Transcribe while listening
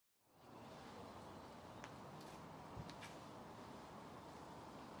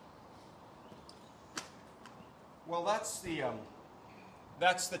Well, that's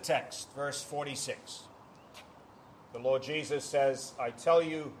the text, verse 46. The Lord Jesus says, I tell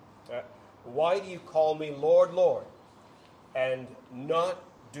you, why do you call me Lord, Lord, and not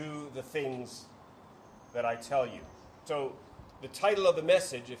do the things that I tell you? So the title of the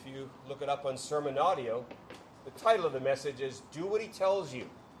message, if you look it up on Sermon Audio, the title of the message is Do What He Tells You.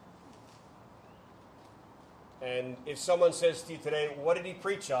 And if someone says to you today, what did he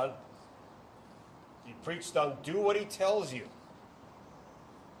preach on? He preached on do what he tells you.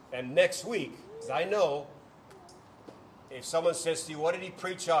 And next week, as I know, if someone says to you, what did he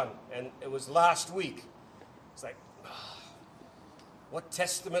preach on? And it was last week. It's like, what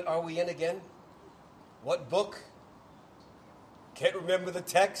testament are we in again? What book? Can't remember the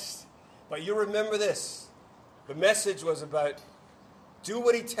text. But you remember this. The message was about do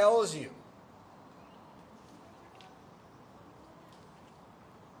what he tells you.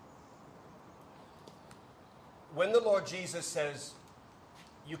 When the Lord Jesus says,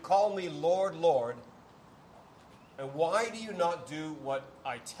 you call me Lord, Lord, and why do you not do what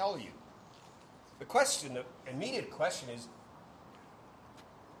I tell you? The immediate question is,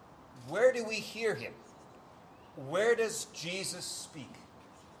 where do we hear him? Where does Jesus speak?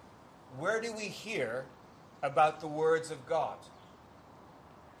 Where do we hear about the words of God?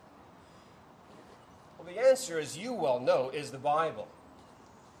 Well, the answer, as you well know, is the Bible.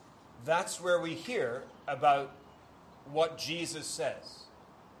 That's where we hear about what Jesus says.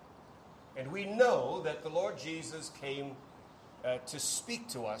 And we know that the Lord Jesus came to speak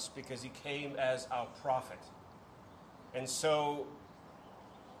to us because he came as our prophet. And so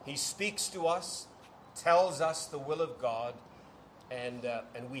he speaks to us, tells us the will of God, and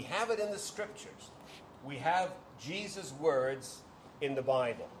we have it in the scriptures. We have Jesus' words in the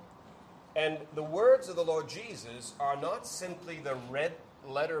Bible. And the words of the Lord Jesus are not simply the red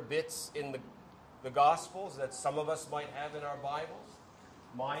letter bits in the Gospels that some of us might have in our Bibles.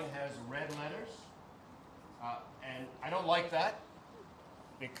 Mine has red letters. And I don't like that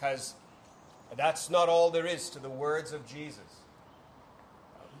because that's not all there is to the words of Jesus.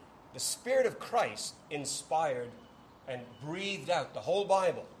 The Spirit of Christ inspired and breathed out the whole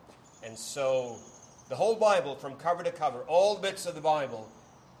Bible. And so the whole Bible from cover to cover, all the bits of the Bible,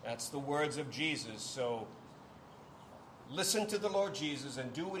 that's the words of Jesus. So listen to the Lord Jesus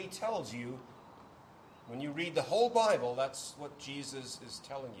and do what he tells you. When you read the whole Bible, that's what Jesus is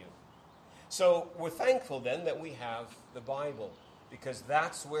telling you. So we're thankful then that we have the Bible because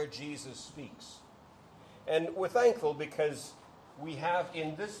that's where Jesus speaks. And we're thankful because we have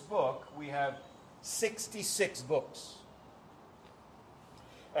in this book, we have 66 books.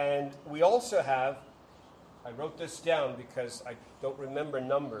 And we also have, I wrote this down because I don't remember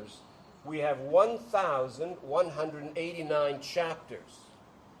numbers, we have 1,189 chapters.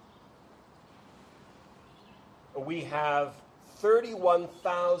 We have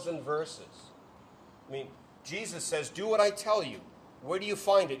 31,000 verses. I mean, Jesus says, do what I tell you. Where do you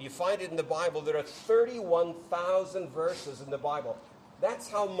find it? You find it in the Bible. There are 31,000 verses in the Bible. That's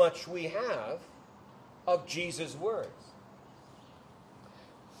how much we have of Jesus' words.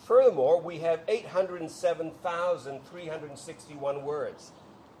 Furthermore, we have 807,361 words.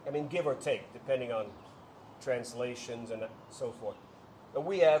 I mean, give or take, depending on translations and so forth. And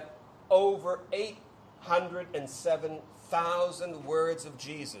we have over 807,000 words of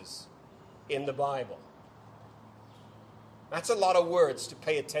Jesus in the Bible. That's a lot of words to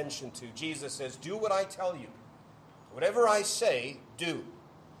pay attention to. Jesus says, do what I tell you. Whatever I say, do.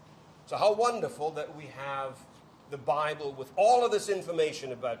 So how wonderful that we have the Bible with all of this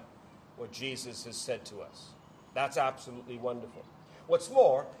information about what Jesus has said to us. That's absolutely wonderful. What's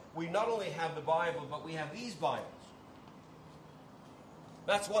more, we not only have the Bible, but we have these Bibles.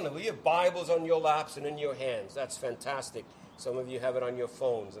 That's wonderful. You have Bibles on your laps and in your hands. That's fantastic. Some of you have it on your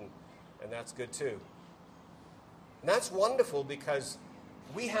phones, and that's good too. And that's wonderful because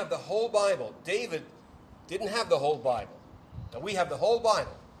we have the whole Bible. David didn't have the whole Bible. Now we have the whole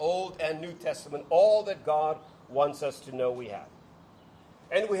Bible, Old and New Testament, all that God wants us to know we have.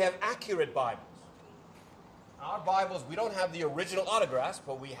 And we have accurate Bibles. Our Bibles, we don't have the original autographs,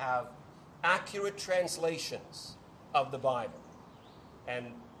 but we have accurate translations of the Bible.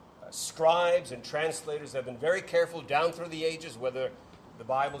 And scribes and translators have been very careful down through the ages, whether the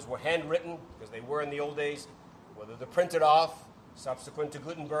Bibles were handwritten, because they were in the old days, whether they're printed off, subsequent to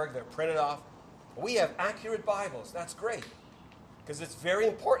Gutenberg, they're printed off. We have accurate Bibles. That's great, because it's very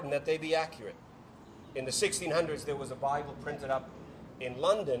important that they be accurate. In the 1600s, there was a Bible printed up in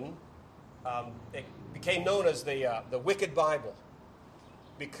London. It became known as the Wicked Bible,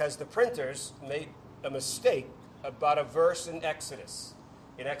 because the printers made a mistake about a verse in Exodus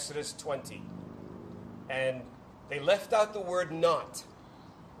 20. And They left out the word not.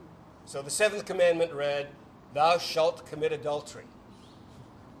 So the seventh commandment read, "Thou shalt commit adultery."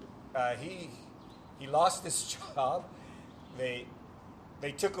 He lost his job. They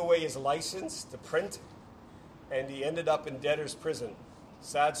took away his license to print, and he ended up in debtor's prison.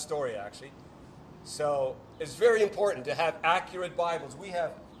 Sad story, actually. So it's very important to have accurate Bibles. We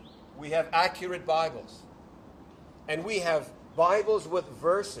have accurate Bibles, and we have Bibles with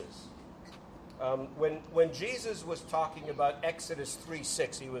verses. When Jesus was talking about Exodus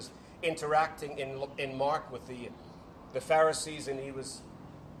 3:6, he was interacting in Mark with the Pharisees, and he was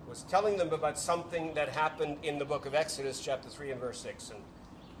telling them about something that happened in the book of Exodus, chapter 3 and verse 6.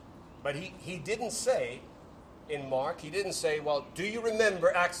 But he didn't say, in Mark, he didn't say, well, do you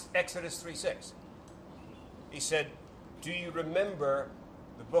remember Exodus 3:6? He said, do you remember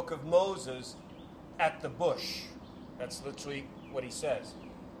the book of Moses at the bush? That's literally what he says.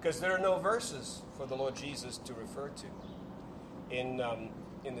 Because there are no verses for the Lord Jesus to refer to. In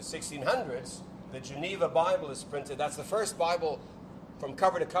the 1600s, the Geneva Bible is printed. That's the first Bible from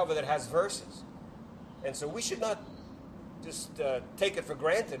cover to cover that has verses. And so we should not just take it for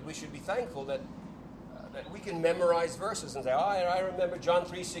granted. We should be thankful that we can memorize verses and say, I remember John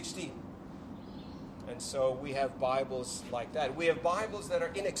 3:16. And so we have Bibles like that. We have Bibles that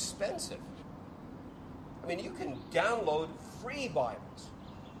are inexpensive. I mean, you can download free Bibles.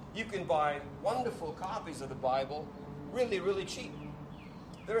 You can buy wonderful copies of the Bible really, really cheap.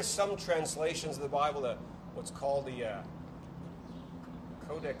 There are some translations of the Bible, what's called the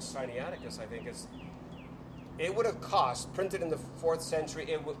Codex Sinaiticus, I think. It would have cost, printed in the 4th century,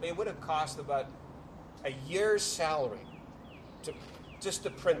 it would have cost about a year's salary just to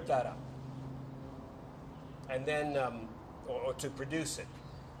print that up. And then, or to produce it.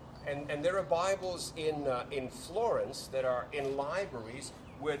 And there are Bibles in Florence that are in libraries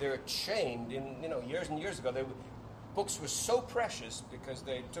where they're chained. Years and years ago, books were so precious because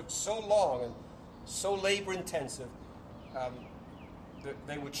they took so long and so labor intensive.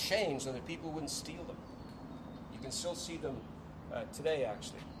 They were chained so that people wouldn't steal them. You can still see them today,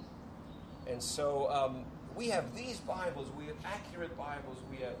 actually. And so we have these Bibles. We have accurate Bibles.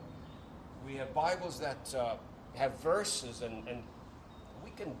 We have Bibles that have verses, and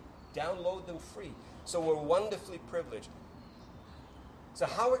we can download them free. So we're wonderfully privileged. So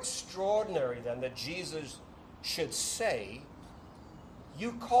how extraordinary then that Jesus should say,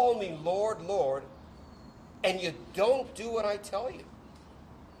 you call me Lord, Lord, and you don't do what I tell you.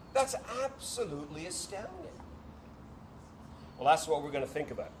 That's absolutely astounding. Well, that's what we're going to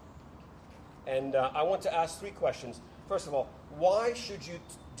think about. And I want to ask 3 questions. First of all, why should you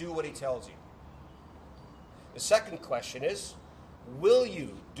do what he tells you? The second question is, will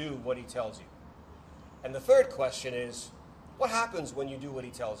you do what he tells you? And the third question is, what happens when you do what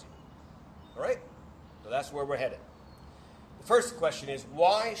he tells you? All right? So that's where we're headed. The first question is,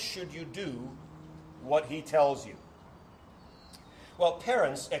 why should you do what he tells you? Well,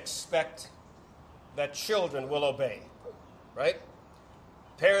 parents expect that children will obey, right?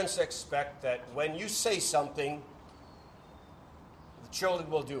 Parents expect that when you say something, the children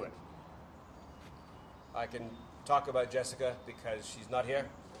will do it. I can talk about Jessica because she's not here.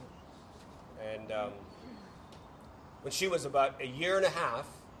 And when she was about a year and a half,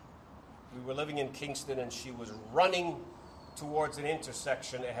 we were living in Kingston, and she was running towards an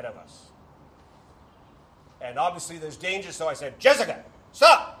intersection ahead of us. And obviously there's danger, so I said, Jessica,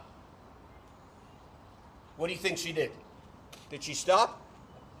 stop! What do you think she did? Did she stop?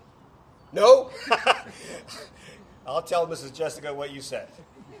 No? I'll tell Mrs. Jessica what you said.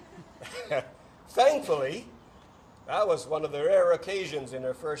 Thankfully, that was one of the rare occasions in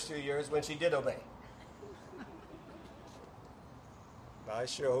her first 2 years when she did obey. I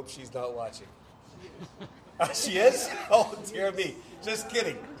sure hope she's not watching. She is? Oh, dear me. Just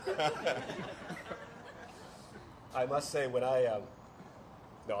kidding. I must say, when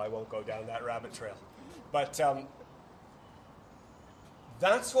no, I won't go down that rabbit trail. But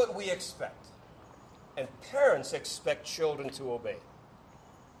that's what we expect. And parents expect children to obey.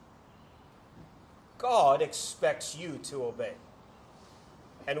 God expects you to obey.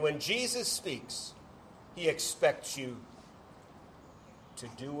 And when Jesus speaks, he expects you to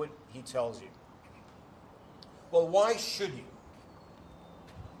do what he tells you. Well, why should you?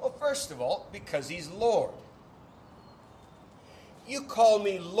 Well, first of all, because he's Lord. You call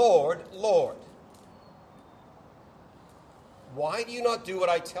me Lord, Lord. Why do you not do what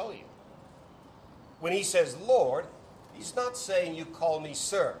I tell you? When he says Lord, he's not saying you call me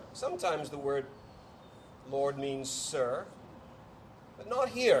sir. Sometimes the word Lord means sir, but not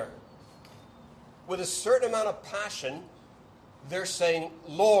here. With a certain amount of passion, they're saying,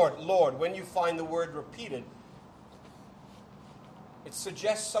 Lord, Lord. When you find the word repeated, It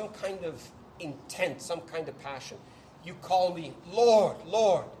suggests some kind of intent, some kind of passion. You call me Lord,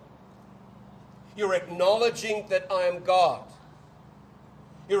 Lord. You're acknowledging that I am God.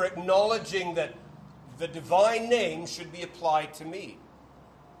 You're acknowledging that the divine name should be applied to me.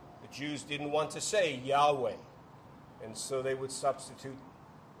 The Jews didn't want to say Yahweh, and so they would substitute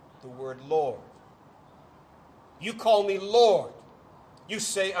the word Lord. You call me Lord. You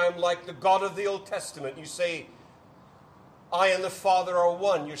say I'm like the God of the Old Testament. You say I and the Father are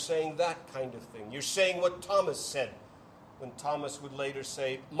one. You're saying that kind of thing. You're saying what Thomas said when Thomas would later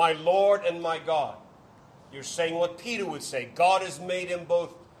say, my Lord and my God. You're saying what Peter would say. God has made him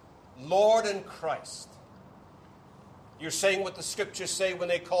both Lord and Christ. You're saying what the Scriptures say when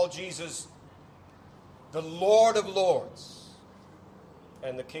they call Jesus the Lord of Lords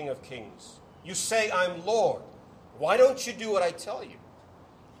and the King of Kings. You say, I'm Lord. Why don't you do what I tell you?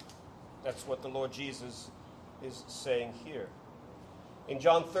 That's what the Lord Jesus is saying here. In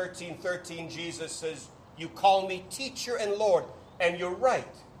John 13:13, Jesus says, you call me teacher and Lord, and you're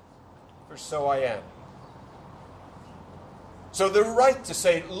right, for so I am. So they're right to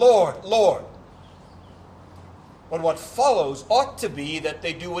say, Lord, Lord. But what follows ought to be that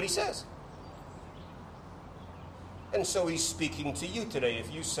they do what he says. And so he's speaking to you today.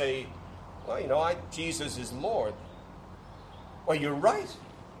 If you say, well, Jesus is Lord, well, you're right.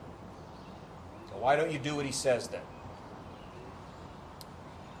 So why don't you do what he says then?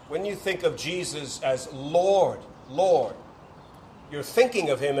 When you think of Jesus as Lord, Lord, you're thinking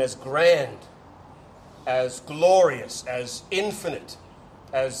of him as grand, as glorious, as infinite,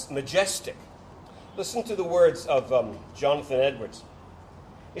 as majestic. Listen to the words of Jonathan Edwards.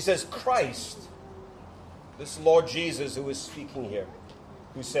 He says, Christ, this Lord Jesus who is speaking here,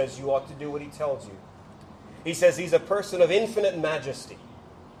 who says you ought to do what he tells you. He says he's a person of infinite majesty.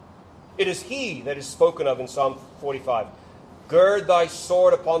 It is he that is spoken of in Psalm 45. Gird thy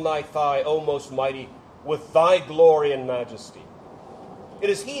sword upon thy thigh, O most mighty, with thy glory and majesty. It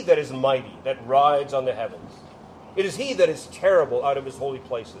is he that is mighty, that rides on the heavens. It is he that is terrible out of his holy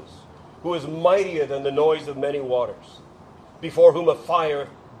places, who is mightier than the noise of many waters, before whom a fire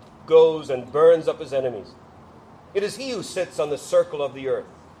goes and burns up his enemies. It is he who sits on the circle of the earth,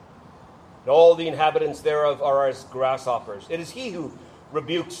 and all the inhabitants thereof are as grasshoppers. It is he who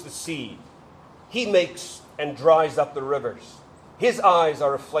rebukes the sea. He makes and dries up the rivers. His eyes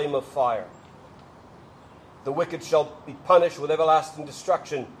are a flame of fire. The wicked shall be punished with everlasting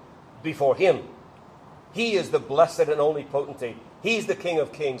destruction before him. He is the blessed and only potentate. He's the King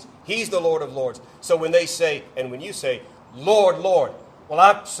of kings. He's the Lord of lords. So when they say, and when you say, Lord, Lord, well,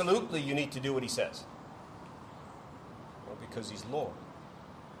 absolutely you need to do what he says. Well, because he's Lord.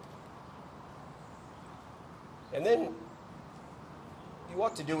 And then you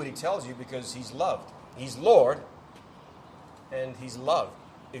ought to do what he tells you because he's loved. He's Lord, and he's loved.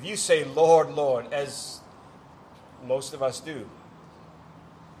 If you say, Lord, Lord, as most of us do,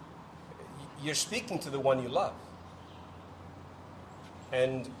 you're speaking to the one you love.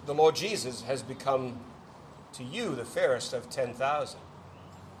 And the Lord Jesus has become to you the fairest of 10,000,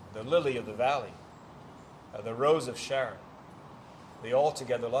 the lily of the valley, the rose of Sharon, the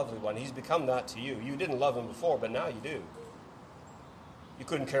altogether lovely one. He's become that to you. You didn't love him before, but now you do. You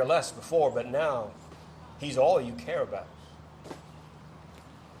couldn't care less before, but now he's all you care about.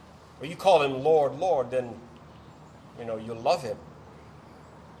 When you call him Lord, Lord, then, you love him.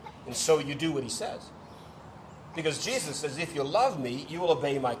 And so you do what he says. Because Jesus says, if you love me, you will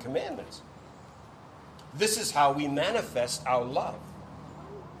obey my commandments. This is how we manifest our love.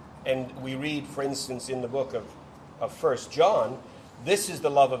 And we read, for instance, in the book of 1 John, this is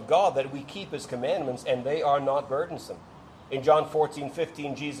the love of God, that we keep his commandments, and they are not burdensome. In John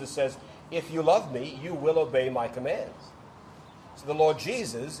 14:15, Jesus says, if you love me, you will obey my commands. So the Lord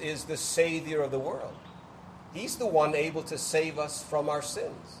Jesus is the Savior of the world. He's the one able to save us from our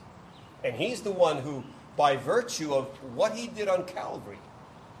sins. And he's the one who, by virtue of what he did on Calvary,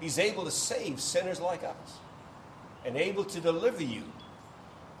 he's able to save sinners like us and able to deliver you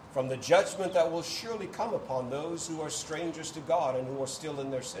from the judgment that will surely come upon those who are strangers to God and who are still in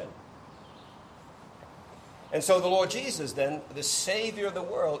their sin. And so the Lord Jesus, then, the Savior of the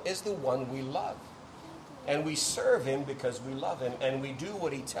world, is the one we love. And we serve him because we love him. And we do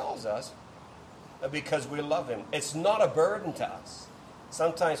what he tells us because we love him. It's not a burden to us.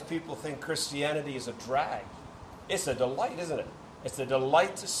 Sometimes people think Christianity is a drag. It's a delight, isn't it? It's a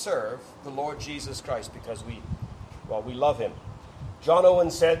delight to serve the Lord Jesus Christ because we love him. John Owen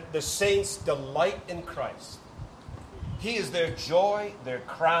said, the saints delight in Christ. He is their joy, their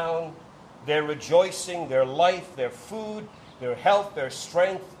crown, their rejoicing, their life, their food, their health, their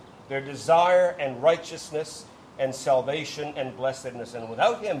strength, their desire and righteousness, and salvation and blessedness. And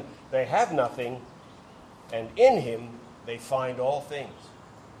without him, they have nothing, and in him, they find all things.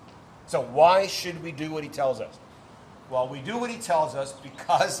 So why should we do what he tells us? Well, we do what he tells us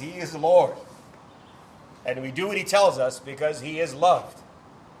because he is Lord. And we do what he tells us because he is loved.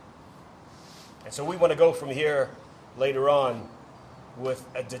 And so we want to go from here later on with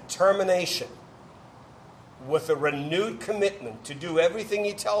a determination, with a renewed commitment to do everything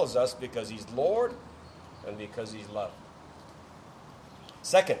he tells us because he's Lord and because he's loved.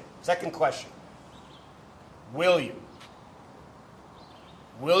 Second question. Will you?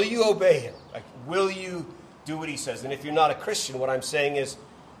 Will you obey him? Like, will you do what he says? And if you're not a Christian, what I'm saying is,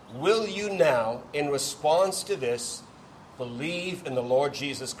 will you now, in response to this, believe in the Lord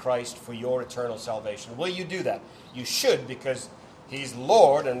Jesus Christ for your eternal salvation? Will you do that? You should, because he's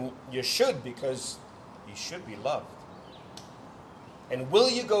Lord, and you should because he should be loved. And will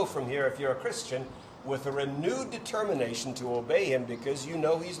you go from here, if you're a Christian, with a renewed determination to obey him because you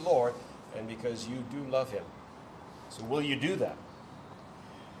know he's Lord and because you do love him? So will you do that?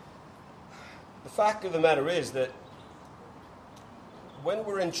 The fact of the matter is that when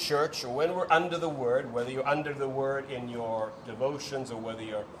we're in church or when we're under the Word, whether you're under the Word in your devotions or whether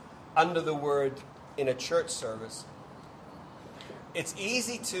you're under the Word in a church service, it's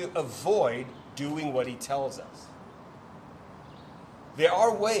easy to avoid doing what he tells us. There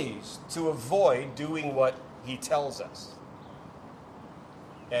are ways to avoid doing what he tells us.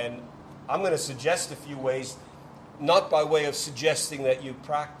 And I'm going to suggest a few ways, not by way of suggesting that you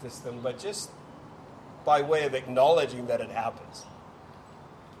practice them, but just by way of acknowledging that it happens.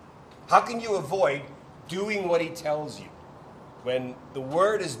 How can you avoid doing what he tells you when the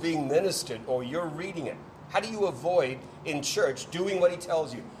word is being ministered or you're reading it? How do you avoid in church doing what he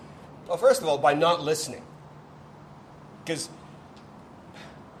tells you? Well, first of all, by not listening. Because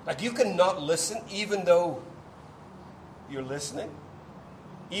you can not listen even though you're listening,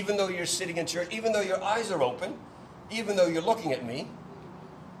 even though you're sitting in church, even though your eyes are open, even though you're looking at me.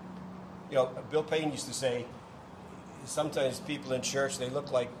 You know, Bill Payne used to say, sometimes people in church, they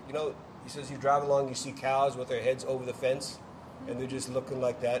look like, he says you drive along, you see cows with their heads over the fence, and they're just looking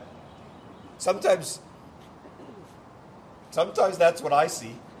like that. Sometimes that's what I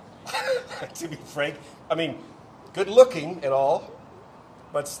see, to be frank. I mean, good looking and all,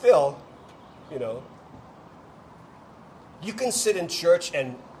 but still, you can sit in church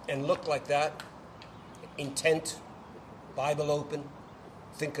and look like that, intent, Bible open,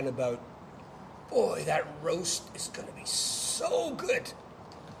 thinking about, boy, that roast is going to be so good.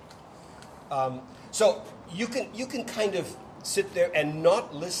 So you can kind of sit there and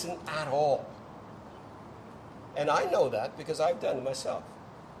not listen at all. And I know that because I've done it myself.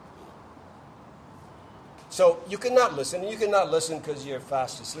 So you cannot listen, and you cannot listen because you're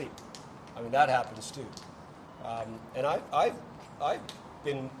fast asleep. I mean, that happens too. And I've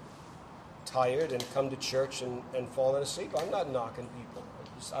been tired and come to church and fallen asleep. I'm not knocking people.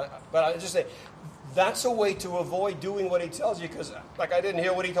 But I just say, that's a way to avoid doing what he tells you because, I didn't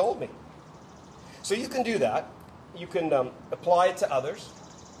hear what he told me. So you can do that. You can apply it to others.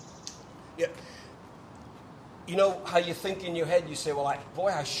 Yeah. You know how you think in your head, you say, well,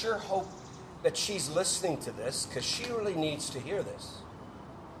 I sure hope that she's listening to this because she really needs to hear this.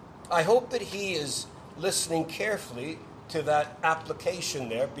 I hope that he is listening carefully to that application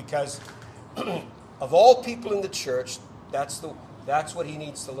there because of all people in the church, that's what he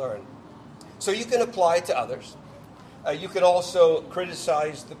needs to learn. So you can apply it to others. You can also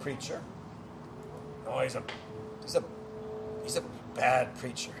criticize the preacher. Oh, he's a bad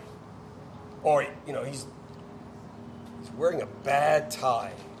preacher. Or, he's wearing a bad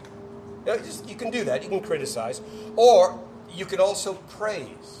tie. You can do that. You can criticize. Or you can also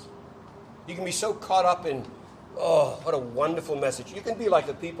praise. You can be so caught up in, oh, what a wonderful message. You can be like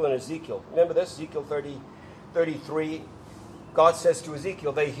the people in Ezekiel. Remember this? Ezekiel 33. God says to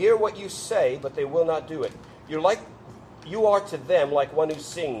Ezekiel, they hear what you say, but they will not do it. You are to them like one who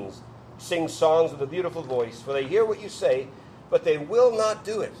sings songs with a beautiful voice, for they hear what you say, but they will not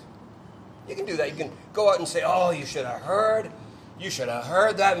do it. You can do that. You can go out and say, oh, you should have heard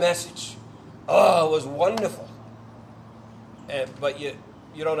that message. Oh, it was wonderful. But you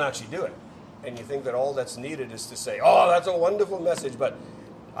don't actually do it. And you think that all that's needed is to say, oh, that's a wonderful message. But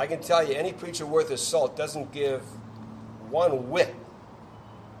I can tell you, any preacher worth his salt doesn't give one whit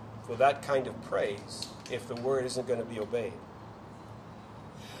for that kind of praise if the word isn't going to be obeyed.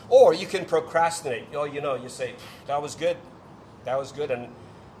 Or you can procrastinate. You say, that was good. And,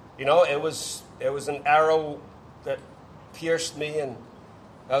 it was an arrow that pierced me, and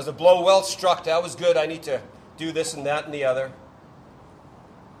that was a blow well struck. That was good. I need to do this and that and the other.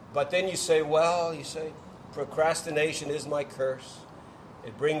 But then you say, Procrastination is my curse.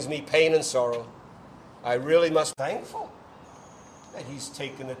 It brings me pain and sorrow. I really must be thankful that he's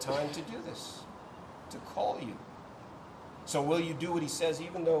taken the time to do this, to call you. So will you do what he says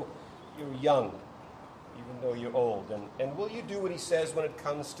even though you're young, even though you're old? And will you do what he says when it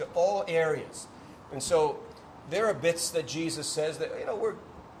comes to all areas? And so there are bits that Jesus says that,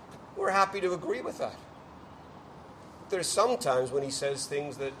 we're happy to agree with that. There's some times when he says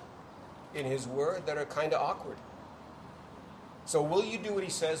things that in his word that are kind of awkward. So will you do what he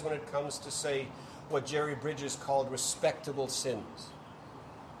says when it comes to, say, what Jerry Bridges called respectable sins?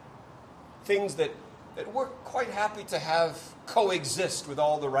 Things that we're quite happy to have coexist with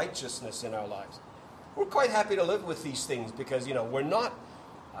all the righteousness in our lives. We're quite happy to live with these things because, I'm not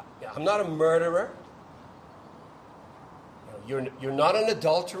a murderer. You're not an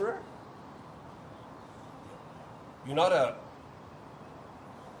adulterer. You're not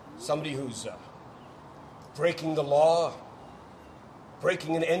somebody who's breaking the law,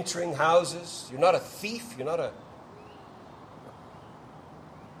 breaking and entering houses. You're not a thief.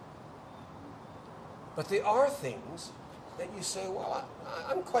 But there are things that you say, well,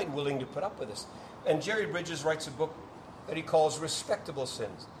 I'm quite willing to put up with this. And Jerry Bridges writes a book that he calls Respectable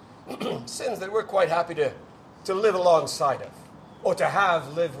Sins. Sins that we're quite happy to live alongside of, or to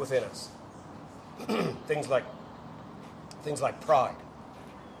have live within us. Things like pride.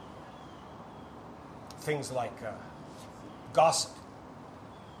 Things like gossip.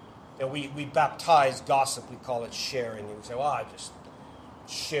 And we baptize gossip, we call it sharing. And we say, well, I'm just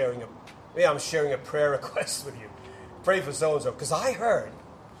sharing I'm sharing a prayer request with you. Pray for so-and-so. Because I heard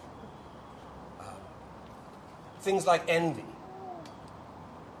things like envy.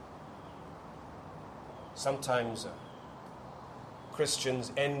 Sometimes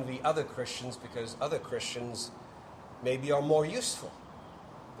Christians envy other Christians because other Christians maybe are more useful.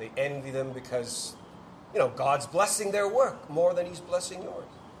 They envy them because, God's blessing their work more than he's blessing yours.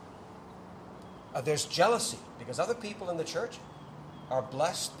 There's jealousy because other people in the church are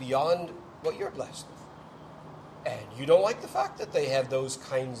blessed beyond what you're blessed with. And you don't like the fact that they have those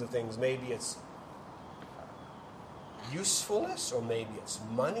kinds of things. Maybe it's usefulness, or maybe it's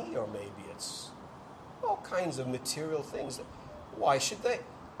money, or maybe it's all kinds of material things. Why should they?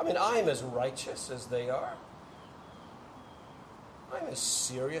 I'm as righteous as they are. I'm as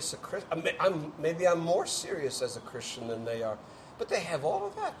serious a Christian. Maybe I'm more serious as a Christian than they are. But they have all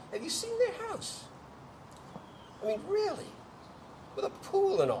of that. Have you seen their house? Really? With a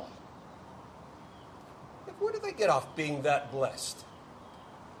pool and all. Where do they get off being that blessed?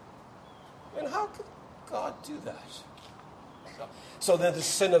 How could God do that? So then the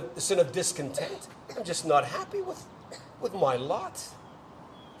sin of discontent. I'm just not happy with my lot.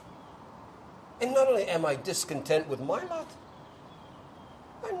 And not only am I discontent with my lot,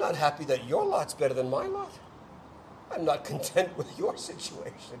 I'm not happy that your lot's better than my lot. I'm not content with your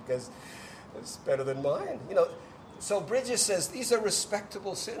situation because it's better than mine. So Bridges says these are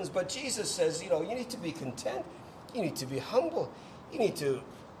respectable sins, but Jesus says, you need to be content. You need to be humble. You need to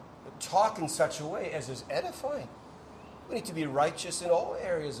talk in such a way as is edifying. We need to be righteous in all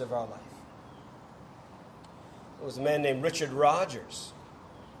areas of our life. There was a man named Richard Rogers,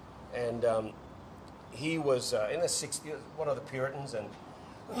 and he was in the 60s, one of the Puritans, and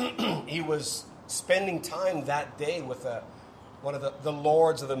he was spending time that day with one of the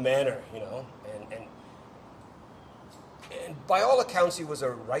lords of the manor, and by all accounts he was a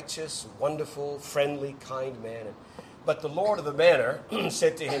righteous, wonderful, friendly, kind man. But the lord of the manor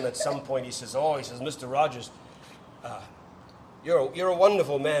said to him at some point, he says, Mr. Rogers, you're a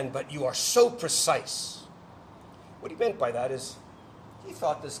wonderful man, but you are so precise. What he meant by that is he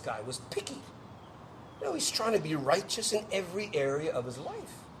thought this guy was picky. He's trying to be righteous in every area of his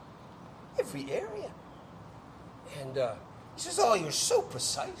life. Every area. And he says, you're so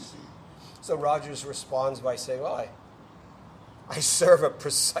precise. So Rogers responds by saying, I serve a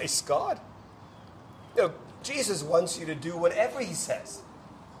precise God. Jesus wants you to do whatever he says.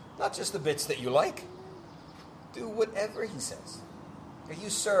 Not just the bits that you like. Do whatever he says. You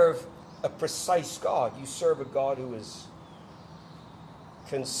serve a precise God. You serve a God who is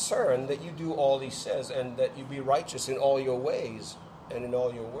concerned that you do all he says and that you be righteous in all your ways and in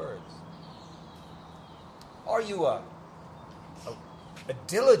all your words. Are you a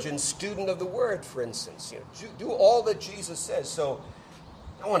diligent student of the Word, for instance? Do all that Jesus says. So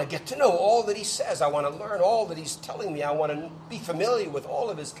I want to get to know all that he says. I want to learn all that he's telling me. I want to be familiar with all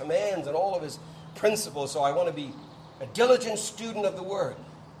of his commands and all of his principles. So I want to be a diligent student of the Word.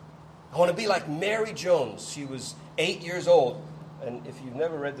 I want to be like Mary Jones. She was 8 years old And if you've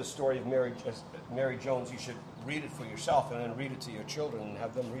never read the story of Mary Jones, you should read it for yourself and then read it to your children and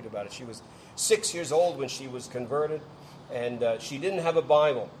have them read about it. She was 6 years old when she was converted, and she didn't have a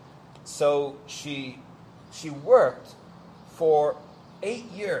Bible. So she worked for 8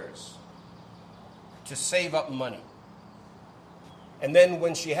 years to save up money. And then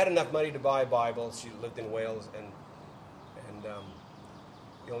when she had enough money to buy a Bible, she lived in Wales, and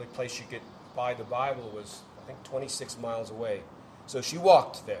the only place she could buy the Bible was, I think, 26 miles away. So she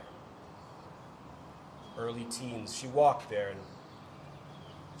walked there. Early teens, she walked there, and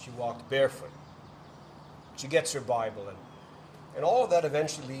she walked barefoot. She gets her Bible, and all of that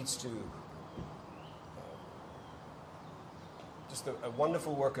eventually leads to just a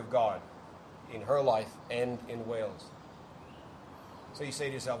wonderful work of God in her life and in Wales. So you say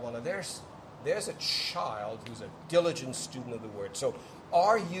to yourself, well, now there's a child who's a diligent student of the Word. So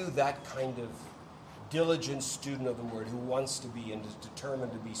are you that kind of diligent student of the Word who wants to be and is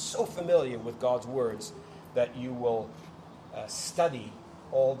determined to be so familiar with God's words that you will study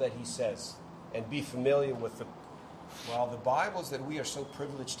all that He says and be familiar with the Bibles that we are so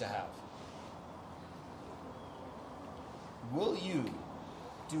privileged to have? Will you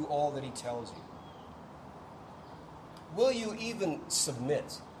do all that He tells you? Will you even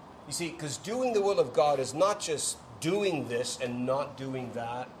submit? You see, because doing the will of God is not just doing this and not doing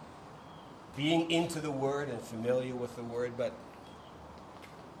that, being into the Word and familiar with the Word, but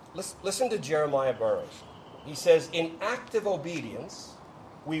listen to Jeremiah Burroughs. He says, in active obedience,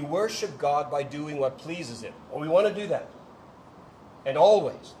 we worship God by doing what pleases Him. Well, we want to do that. And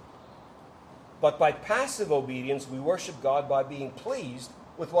always. But by passive obedience, we worship God by being pleased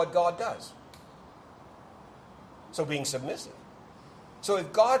with what God does. So being submissive. So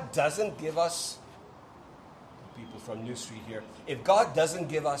if God doesn't give us, people from New Street here, if God doesn't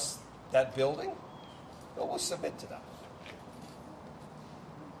give us that building, well, we'll submit to that.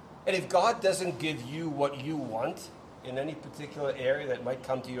 And if God doesn't give you what you want in any particular area that might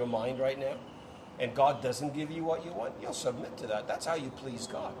come to your mind right now, and God doesn't give you what you want, you'll submit to that. That's how you please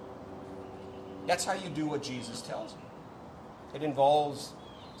God. That's how you do what Jesus tells you. It involves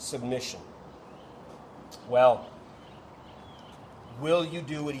submission. Well, will you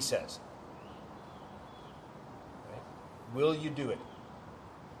do what He says? Right? Will you do it?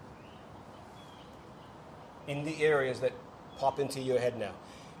 In the areas that pop into your head now.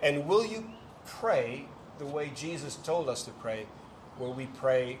 And will you pray the way Jesus told us to pray, where we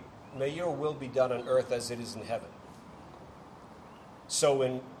pray, may your will be done on earth as it is in heaven? So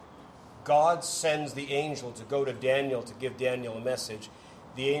when God sends the angel to go to Daniel to give Daniel a message,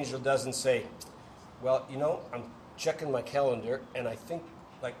 the angel doesn't say, well, I'm checking my calendar, and I think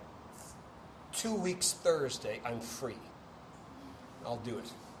like 2 weeks Thursday, I'm free. I'll do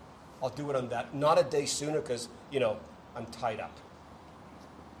it. I'll do it on that. Not a day sooner because, I'm tied up.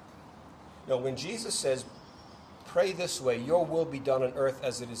 No, when Jesus says, pray this way, your will be done on earth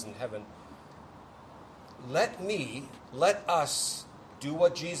as it is in heaven, let us do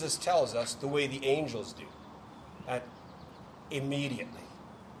what Jesus tells us the way the angels do. And immediately,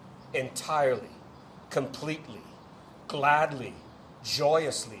 entirely, completely, gladly,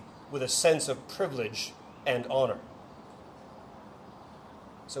 joyously, with a sense of privilege and honor.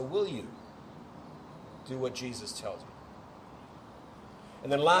 So will you do what Jesus tells you?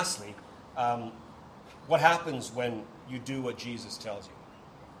 And then lastly, what happens when you do what Jesus tells you?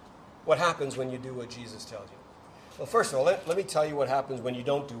 What happens when you do what Jesus tells you? Well, first of all, let me tell you what happens when you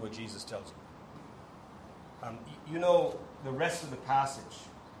don't do what Jesus tells you. The rest of the passage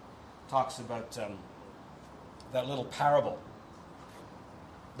talks about that little parable.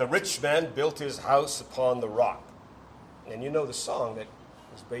 The rich man built his house upon the rock. And you know the song that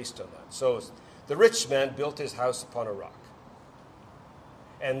is based on that. So the rich man built his house upon a rock.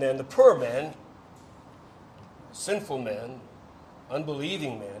 And then the poor man, sinful man,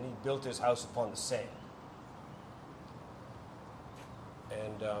 unbelieving man, he built his house upon the sand.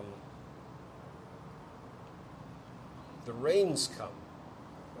 And the rains come,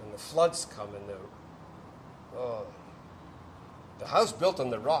 and the floods come, and the house built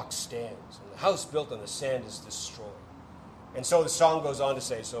on the rock stands, and the house built on the sand is destroyed. And so the song goes on to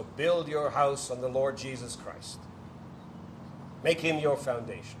say, so build your house on the Lord Jesus Christ. Make Him your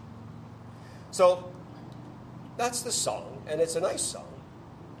foundation. So that's the song, and it's a nice song.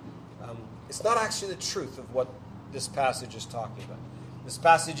 It's not actually the truth of what this passage is talking about. This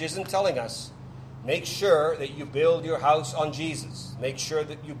passage isn't telling us, make sure that you build your house on Jesus. Make sure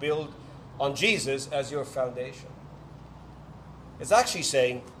that you build on Jesus as your foundation. It's actually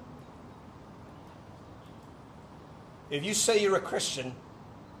saying, if you say you're a Christian,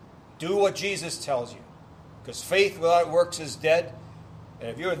 do what Jesus tells you. Because faith without works is dead. And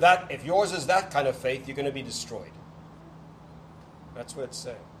if yours is that kind of faith, you're going to be destroyed. That's what it's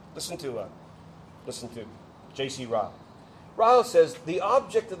saying. Listen to J.C. Ryle. Ryle says, the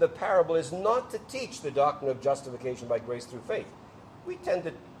object of the parable is not to teach the doctrine of justification by grace through faith. We tend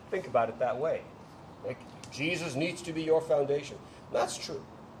to think about it that way. Like, Jesus needs to be your foundation. That's true.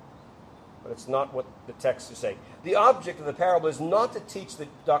 But it's not what the text is saying. The object of the parable is not to teach the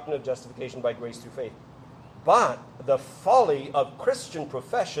doctrine of justification by grace through faith, but the folly of Christian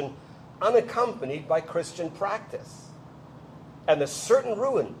profession unaccompanied by Christian practice, and the certain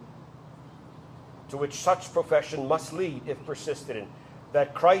ruin to which such profession must lead if persisted in,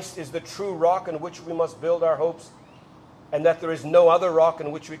 that Christ is the true rock on which we must build our hopes, and that there is no other rock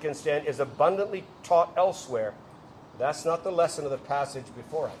on which we can stand, is abundantly taught elsewhere. That's not the lesson of the passage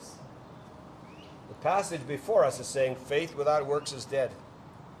before us. The passage before us is saying faith without works is dead.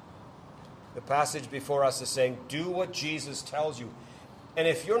 The passage before us is saying do what Jesus tells you. And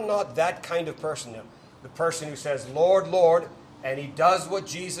if you're not that kind of person, the person who says, Lord, Lord, and he does what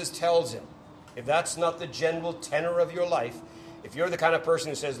Jesus tells him, if that's not the general tenor of your life, if you're the kind of person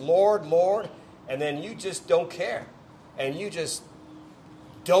who says, Lord, Lord, and then you just don't care, and you just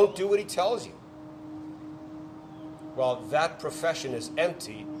don't do what he tells you, well, that profession is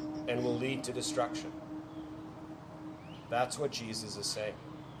empty and will lead to destruction. That's what Jesus is saying.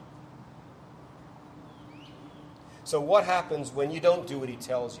 So what happens when you don't do what he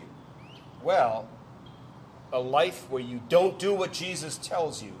tells you? Well, a life where you don't do what Jesus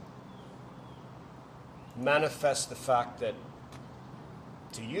tells you manifests the fact that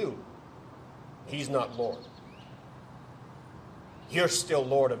to you, he's not Lord. You're still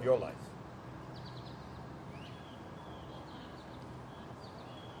Lord of your life.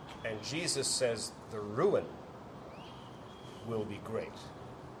 And Jesus says the ruin will be great.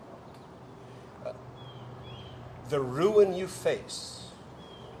 The ruin you face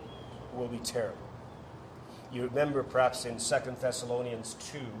will be terrible. You remember perhaps in 2 Thessalonians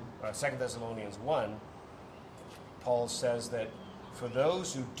 1, Paul says that for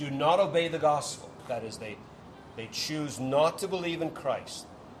those who do not obey the gospel, that is, they choose not to believe in Christ.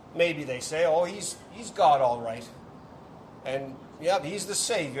 Maybe they say, oh, he's God all right. And yeah, he's the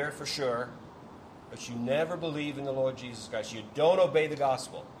Savior for sure. But you never believe in the Lord Jesus Christ. You don't obey the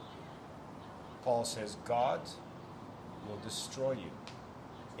gospel. Paul says, God will destroy you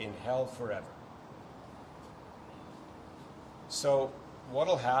in hell forever. So what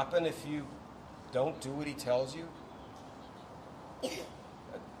will happen if you don't do what he tells you?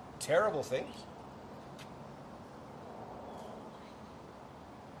 Terrible things.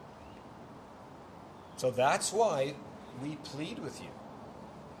 So that's why we plead with you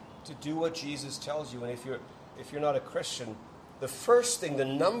to do what Jesus tells you. And if you're not a Christian, the first thing, the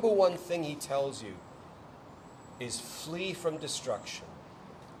number one thing he tells you is flee from destruction.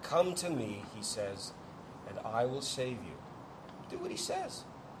 Come to me, he says, and I will save you. Do what he says.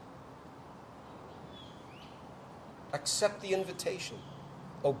 Accept the invitation.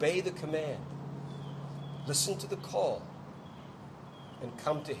 Obey the command. Listen to the call. And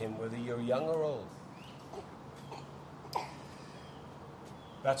come to him, whether you're young or old.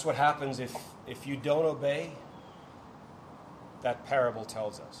 That's what happens if you don't obey. That parable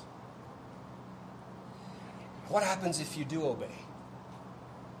tells us. What happens if you do obey?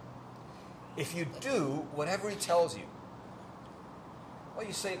 If you do whatever he tells you, well,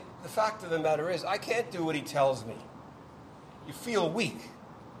 you say, the fact of the matter is, I can't do what he tells me. You feel weak.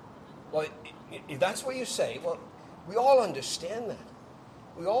 Well, if that's what you say, well, we all understand that.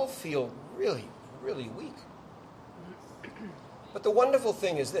 We all feel really, really weak. But the wonderful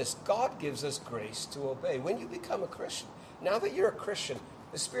thing is this: God gives us grace to obey. When you become a Christian, now that you're a Christian,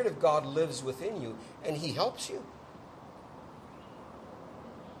 the Spirit of God lives within you, and he helps you.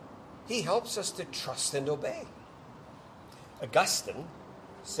 He helps us to trust and obey. Augustine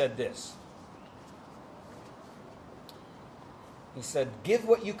said this. He said, give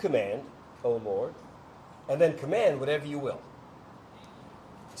what you command, O Lord, and then command whatever you will.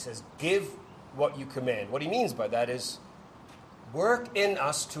 He says, give what you command. What he means by that is, work in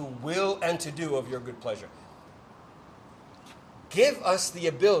us to will and to do of your good pleasure. Give us the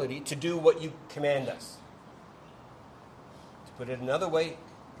ability to do what you command us. To put it another way,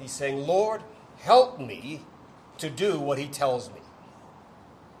 he's saying, Lord, help me to do what he tells me.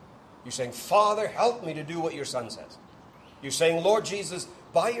 You're saying, Father, help me to do what your Son says. You're saying, Lord Jesus,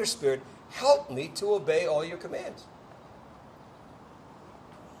 by your Spirit, help me to obey all your commands.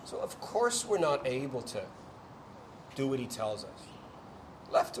 So, of course, we're not able to do what he tells us.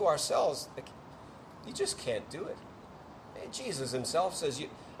 Left to ourselves, you just can't do it. And Jesus himself says,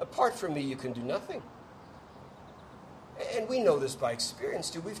 apart from me, you can do nothing. And we know this by experience,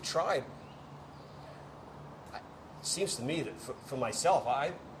 too. We've tried. It seems to me that for myself,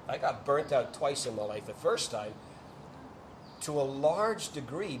 I got burnt out twice in my life. The first time, to a large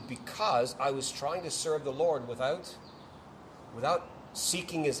degree, because I was trying to serve the Lord without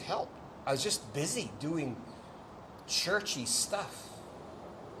seeking his help. I was just busy doing churchy stuff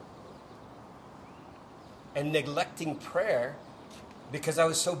and neglecting prayer because I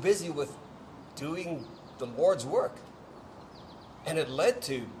was so busy with doing the Lord's work. And it led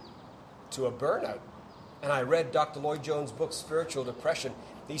to a burnout. And I read Dr. Lloyd Jones' book, Spiritual Depression.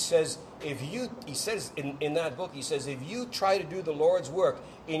 He says, in that book, he says, if you try to do the Lord's work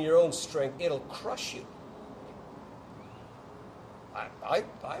in your own strength, it'll crush you.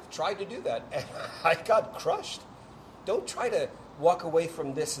 I've tried to do that, and I got crushed. Don't try to walk away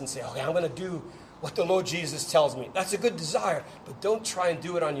from this and say, okay, I'm going to do what the Lord Jesus tells me. That's a good desire, but don't try and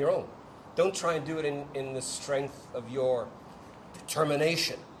do it on your own. Don't try and do it in the strength of your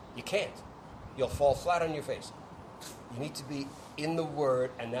determination. You can't. You'll fall flat on your face. You need to be in the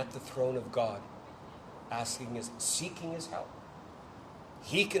Word and at the throne of God, seeking his help.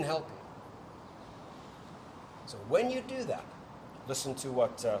 He can help you. So when you do that, listen to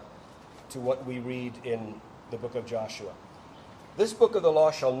what we read in the book of Joshua. This book of the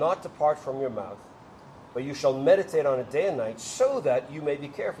law shall not depart from your mouth, but you shall meditate on it day and night, so that you may be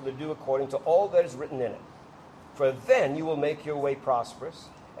careful to do according to all that is written in it. For then you will make your way prosperous,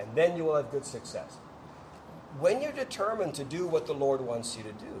 and then you will have good success. When you're determined to do what the Lord wants you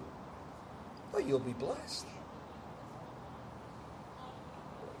to do, well, you'll be blessed.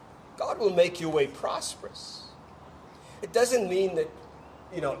 God will make your way prosperous. It doesn't mean that,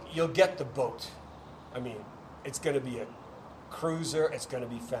 you'll get the boat. I mean, it's going to be a cruiser. It's going to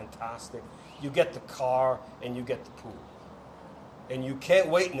be fantastic. You get the car and you get the pool. And you can't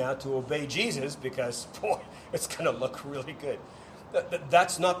wait now to obey Jesus because, boy, it's going to look really good.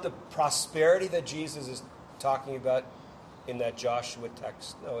 That's not the prosperity that Jesus is talking about in that Joshua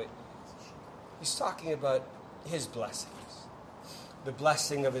text. No, he's talking about his blessings. The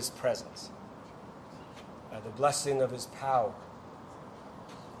blessing of his presence. The blessing of his power.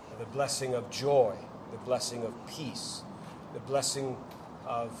 The blessing of joy. The blessing of peace. The blessing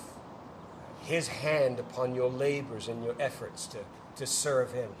of his hand upon your labors and your efforts to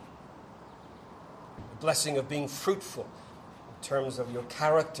serve him. The blessing of being fruitful in terms of your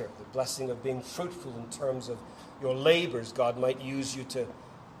character. The blessing of being fruitful in terms of your labors. God might use you to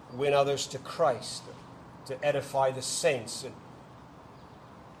win others to Christ, to edify the saints. And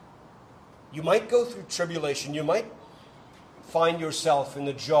you might go through tribulation. You might find yourself in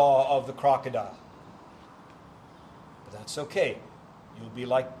the jaw of the crocodile. But that's okay. You'll be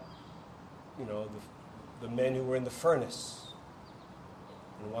like, the men who were in the furnace.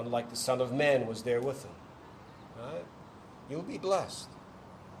 And one like the Son of Man was there with them. Right? You'll be blessed.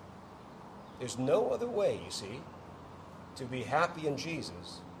 There's no other way, you see, to be happy in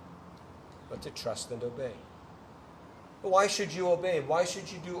Jesus but to trust and obey. But why should you obey? Why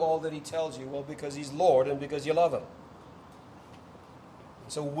should you do all that he tells you? Well, because he's Lord and because you love him.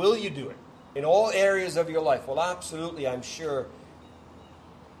 So will you do it in all areas of your life? Well, absolutely, I'm sure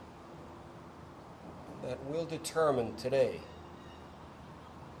that we'll determine today.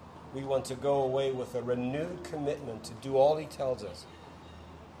 We want to go away with a renewed commitment to do all he tells us.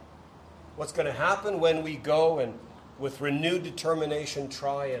 What's going to happen when we go and with renewed determination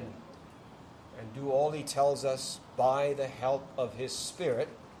try and do all he tells us by the help of his Spirit?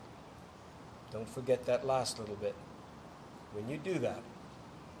 Don't forget that last little bit. When you do that,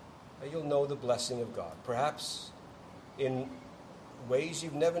 you'll know the blessing of God. Perhaps in ways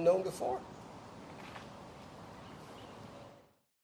you've never known before.